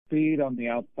speed on the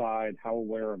outside, how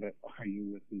aware of it are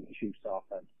you with the Chiefs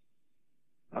offense?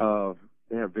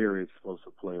 They have very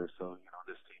explosive players, so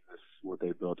this team is what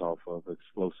they built off of,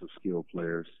 explosive skill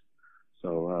players.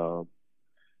 So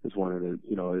it's one of the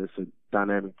it's a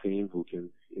dynamic team who can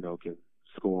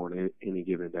score on any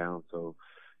given down. So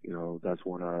that's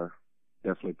one of our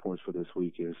definitely points for this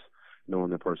week is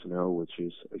knowing the personnel, which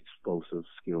is explosive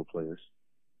skill players.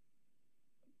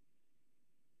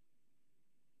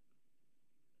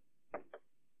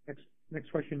 Next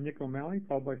question, Nick O'Malley,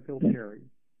 followed by Phil Perry.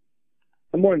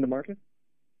 Good morning, DeMarcus.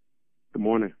 Good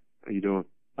morning. How you doing?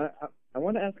 I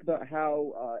want to ask about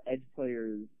how edge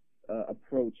players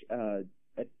approach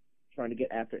at trying to get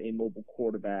after a mobile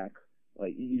quarterback.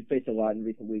 Like you faced a lot in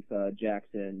recent weeks,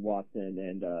 Jackson, Watson,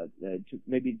 and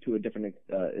maybe to a different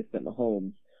extent,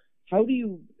 Mahomes.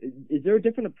 Is there a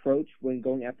different approach when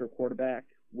going after a quarterback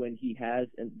when he has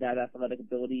that athletic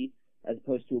ability as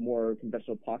opposed to a more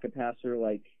conventional pocket passer?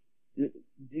 Like, do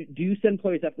you send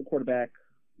players after the quarterback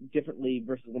differently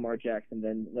versus Lamar Jackson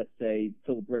than, let's say,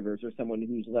 Phillip Rivers or someone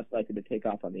who's less likely to take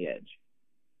off on the edge?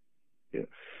 Yeah.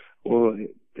 Well,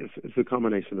 it's a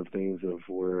combination of things of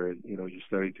where, you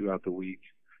study throughout the week,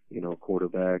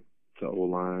 quarterback to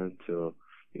O-line to,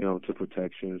 to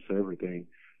protections to everything.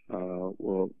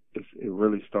 It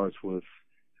really starts with,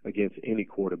 against any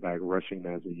quarterback, rushing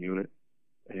as a unit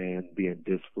and being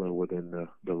disciplined within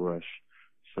the rush.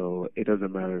 So it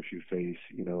doesn't matter if you face,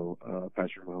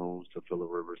 Patrick Mahomes to Phillip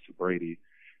Rivers to Brady.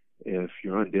 If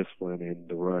you're undisciplined in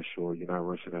the rush or you're not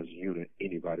rushing as a unit,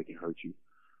 anybody can hurt you.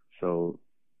 So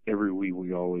every week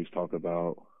we always talk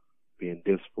about being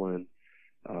disciplined,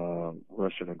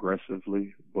 rushing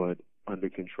aggressively, but under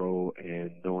control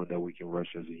and knowing that we can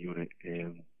rush as a unit.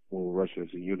 And when we rush as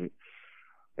a unit,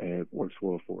 it works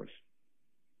well for us.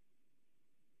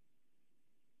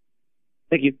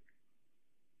 Thank you.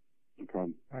 No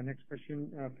problem. Next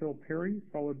question, Phil Perry,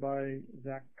 followed by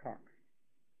Zach Cox.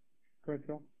 Go ahead,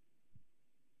 Phil.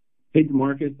 Hey,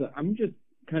 DeMarcus. I'm just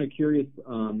kind of curious,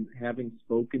 having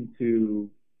spoken to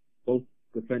both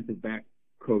defensive back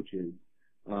coaches,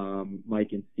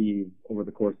 Mike and Steve, over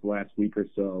the course of the last week or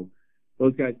so.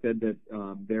 Those guys said that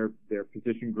their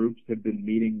position groups have been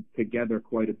meeting together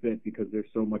quite a bit because there's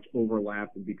so much overlap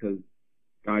and because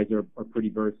guys are pretty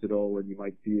versatile and you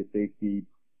might see a safety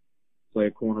play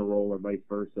a corner role or vice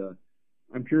versa.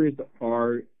 I'm curious,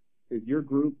 is your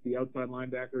group, the outside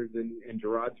linebackers, and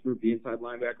Gerard's group, the inside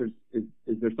linebackers, is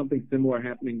there something similar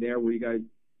happening there where you guys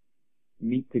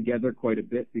meet together quite a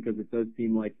bit? Because it does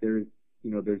seem like there's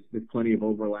plenty of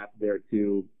overlap there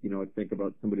too. I think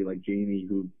about somebody like Jamie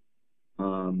who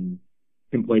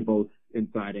can play both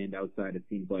inside and outside. It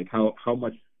seems like how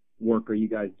much work are you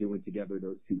guys doing together,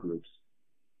 those two groups?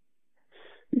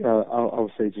 Yeah, I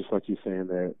would say just like you're saying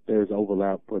that there's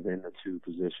overlap within the two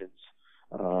positions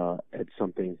at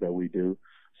some things that we do.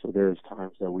 So there's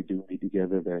times that we do meet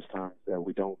together. There's times that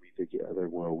we don't meet together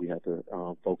where we have to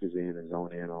focus in and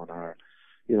zone in on our,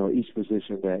 each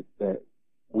position that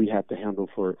we have to handle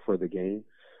for the game.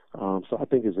 So I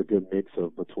think it's a good mix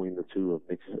of between the two of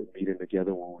meeting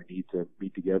together when we need to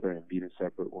meet together and meeting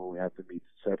separate when we have to meet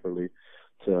separately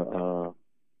to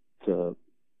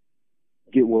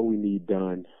get what we need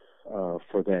done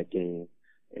for that game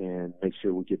and make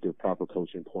sure we get the proper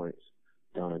coaching points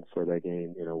done for that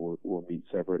game. We'll meet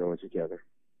separate or together.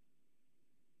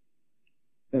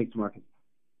 Thanks, Marcus.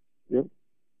 Yep.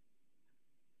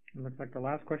 It looks like the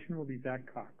last question will be Zach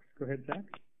Cox. Go ahead, Zach.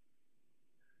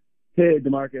 Hey,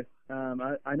 DeMarcus.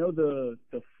 I know the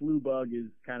flu bug is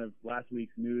kind of last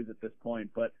week's news at this point,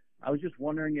 but I was just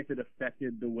wondering if it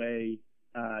affected the way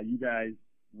you guys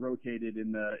rotated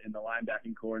in the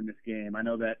linebacking core in this game. I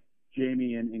know that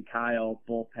Jamie and Kyle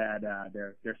both had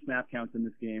their snap counts in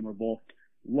this game were both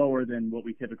lower than what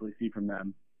we typically see from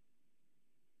them.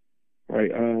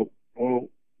 Right. Well,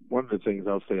 one of the things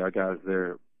I'll say, our guys,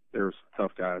 they're some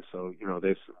tough guys. So,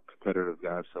 they're some competitive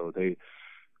guys. So they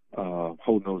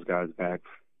holding those guys back.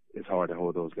 It's hard to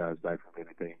hold those guys back from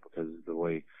anything because of the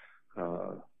way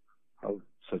how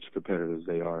such competitors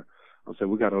they are. I'll say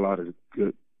we got a lot of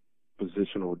good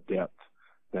positional depth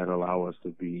that allow us to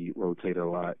be rotated a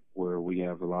lot, where we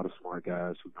have a lot of smart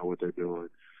guys who know what they're doing,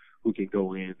 who can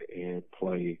go in and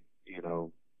play,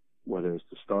 whether it's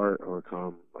to start or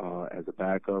come as a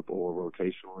backup or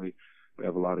rotationally. We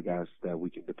have a lot of guys that we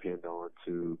can depend on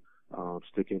to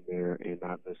stick in there and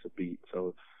not miss a beat.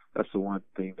 So that's the one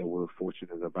thing that we're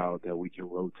fortunate about, that we can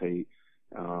rotate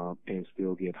and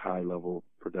still get high-level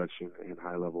production and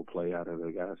high-level play out of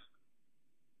the guys.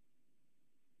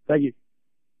 Thank you.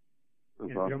 If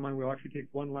you don't mind, we'll actually take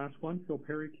one last one. Phil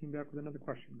Perry came back with another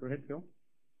question. Go ahead, Phil.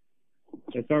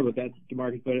 Sorry about that,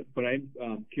 DeMarcus, but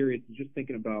I'm curious, just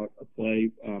thinking about a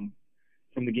play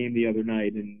from the game the other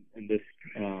night, and this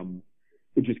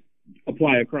would just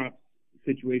apply across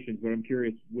situations, but I'm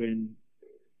curious, when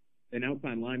an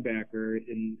outside linebacker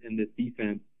in this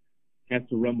defense has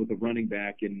to run with a running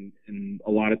back, and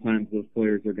a lot of times those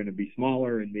players are going to be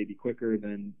smaller and maybe quicker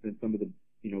than some of the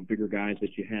bigger guys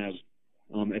that you have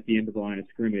at the end of the line of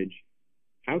scrimmage.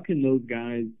 How can those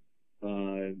guys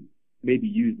maybe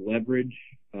use leverage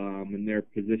in their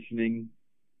positioning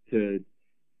to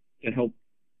help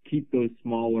keep those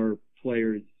smaller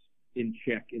players in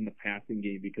check in the passing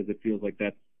game? Because it feels like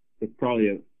that's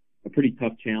probably a pretty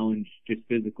tough challenge just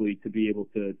physically to be able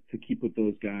to keep with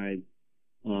those guys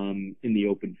in the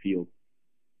open field.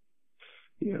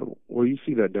 Yeah, well, you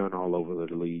see that done all over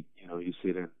the league. You see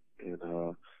it in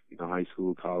high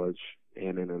school, college,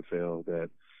 and NFL, that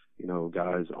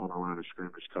guys on the line of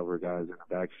scrimmage cover guys in the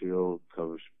backfield,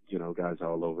 covers guys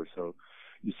all over. So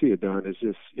you see it done. It's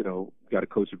just got to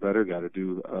coach it better. Got to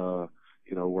do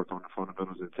work on the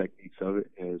fundamentals and techniques of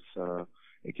it.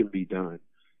 It can be done.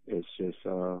 It's just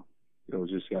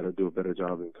just got to do a better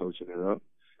job in coaching it up,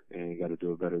 and got to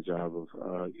do a better job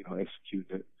of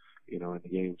executing it in the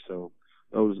game. So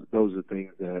those are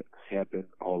things that happen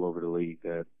all over the league,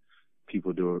 that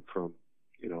people do it from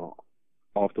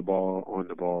off the ball, on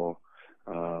the ball.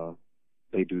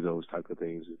 They do those type of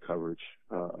things in coverage,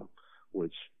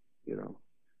 which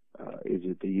is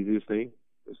it the easiest thing?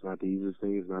 It's not the easiest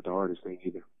thing. It's not the hardest thing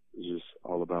either. It's just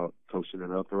all about coaching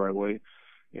it up the right way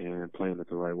and playing it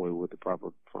the right way with the proper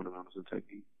fundamentals and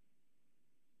technique.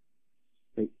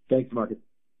 Thanks, Marcus.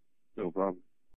 No problem.